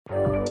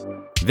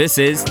This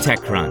is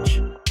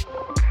TechCrunch.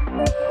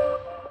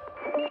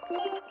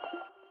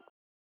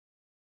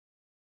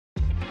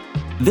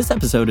 This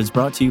episode is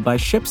brought to you by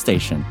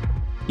ShipStation.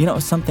 You know,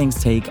 some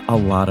things take a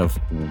lot of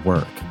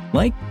work,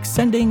 like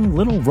sending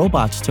little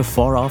robots to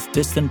far-off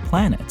distant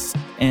planets.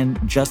 And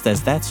just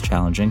as that's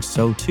challenging,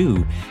 so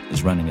too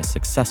is running a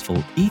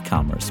successful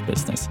e-commerce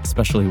business,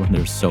 especially when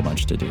there's so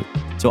much to do.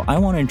 So I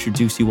want to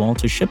introduce you all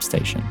to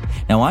ShipStation.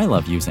 Now, I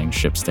love using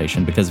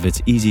ShipStation because of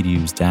its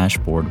easy-to-use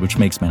dashboard, which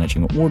makes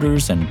managing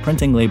orders and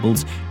printing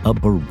labels a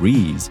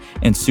breeze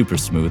and super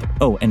smooth.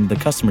 Oh, and the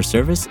customer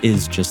service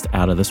is just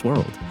out of this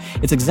world.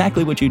 It's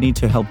exactly what you need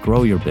to help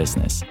grow your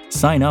business.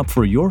 Sign up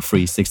for your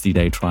free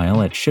 60-day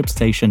trial at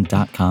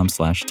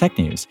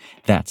shipstation.com/technews.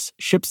 That's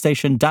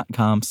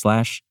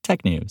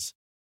shipstation.com/technews.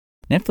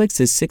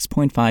 Netflix's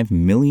 6.5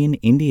 million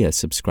India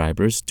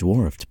subscribers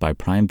dwarfed by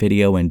Prime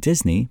Video and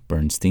Disney,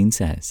 Bernstein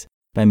says,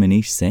 by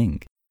Manish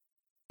Singh.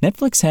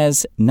 Netflix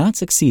has not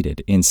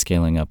succeeded in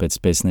scaling up its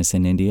business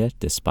in India,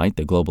 despite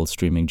the global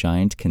streaming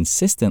giant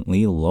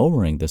consistently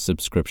lowering the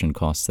subscription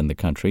costs in the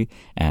country,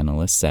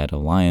 analysts at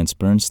Alliance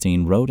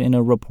Bernstein wrote in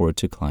a report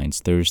to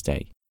clients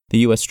Thursday. The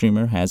U.S.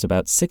 streamer has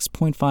about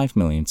 6.5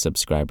 million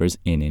subscribers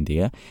in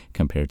India,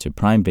 compared to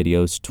Prime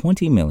Video's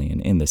 20 million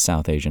in the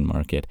South Asian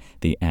market,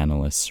 the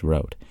analysts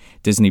wrote.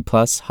 Disney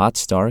Plus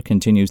Hotstar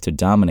continues to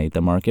dominate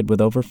the market with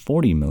over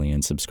 40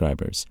 million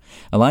subscribers.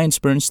 Alliance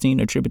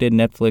Bernstein attributed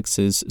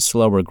Netflix's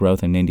slower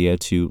growth in India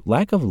to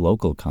lack of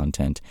local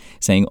content,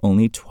 saying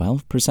only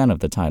 12% of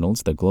the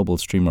titles the global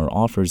streamer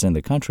offers in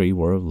the country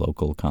were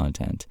local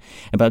content.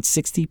 About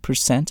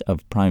 60%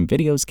 of Prime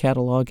Video's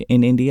catalog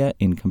in India,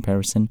 in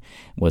comparison,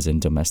 was in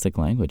domestic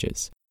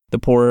languages. The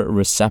poor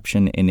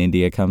reception in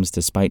India comes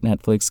despite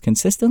Netflix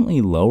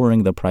consistently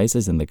lowering the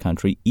prices in the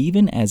country,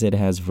 even as it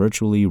has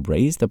virtually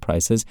raised the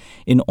prices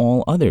in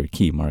all other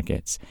key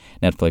markets.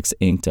 Netflix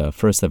inked a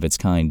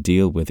first-of-its-kind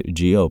deal with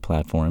Jio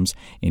Platforms,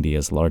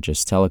 India's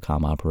largest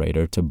telecom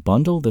operator, to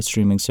bundle the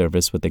streaming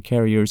service with the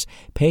carrier's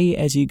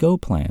pay-as-you-go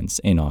plans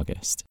in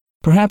August.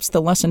 Perhaps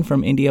the lesson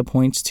from India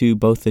points to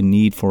both the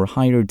need for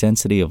higher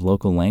density of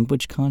local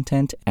language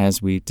content,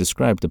 as we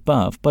described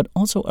above, but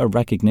also a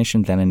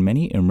recognition that in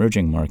many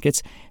emerging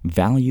markets,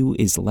 value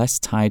is less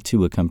tied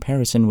to a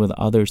comparison with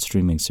other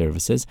streaming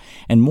services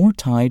and more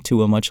tied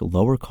to a much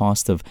lower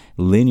cost of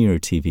linear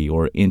TV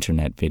or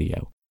internet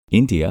video.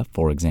 India,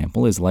 for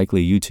example, is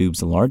likely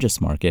YouTube's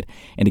largest market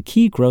and a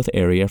key growth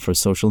area for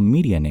social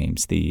media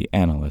names, the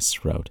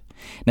analysts wrote.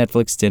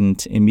 Netflix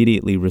didn't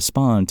immediately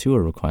respond to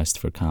a request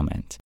for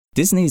comment.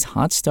 Disney's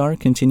Hotstar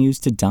continues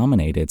to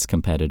dominate its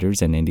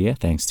competitors in India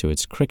thanks to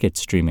its cricket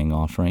streaming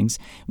offerings,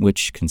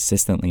 which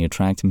consistently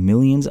attract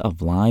millions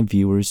of live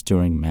viewers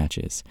during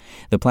matches.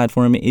 The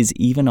platform is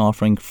even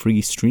offering free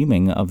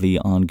streaming of the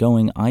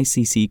ongoing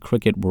ICC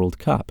Cricket World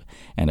Cup,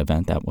 an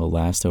event that will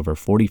last over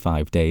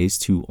 45 days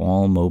to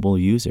all mobile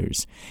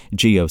users.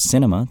 Jio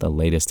Cinema, the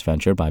latest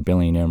venture by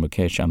billionaire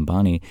Mukesh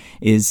Ambani,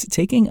 is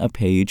taking a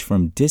page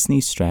from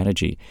Disney's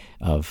strategy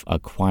of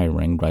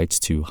acquiring rights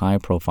to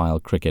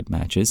high-profile cricket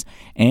matches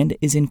and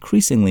is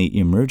increasingly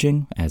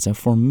emerging as a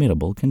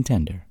formidable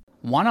contender.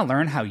 Want to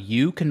learn how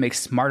you can make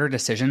smarter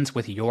decisions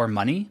with your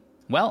money?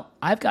 Well,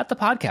 I've got the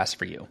podcast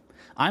for you.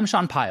 I'm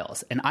Sean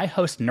Piles, and I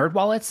host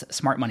NerdWallet's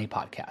Smart Money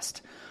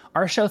Podcast.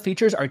 Our show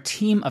features our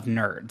team of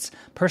nerds,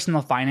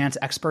 personal finance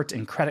experts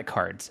in credit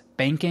cards,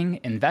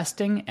 banking,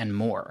 investing, and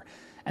more.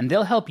 And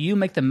they'll help you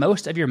make the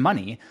most of your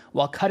money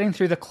while cutting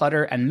through the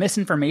clutter and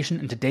misinformation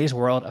in today's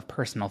world of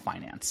personal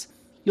finance.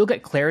 You'll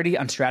get clarity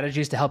on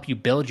strategies to help you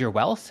build your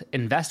wealth,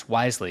 invest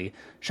wisely,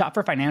 shop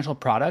for financial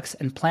products,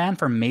 and plan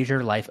for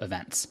major life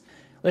events.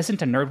 Listen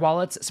to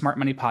NerdWallet's Smart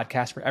Money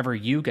Podcast wherever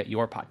you get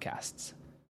your podcasts.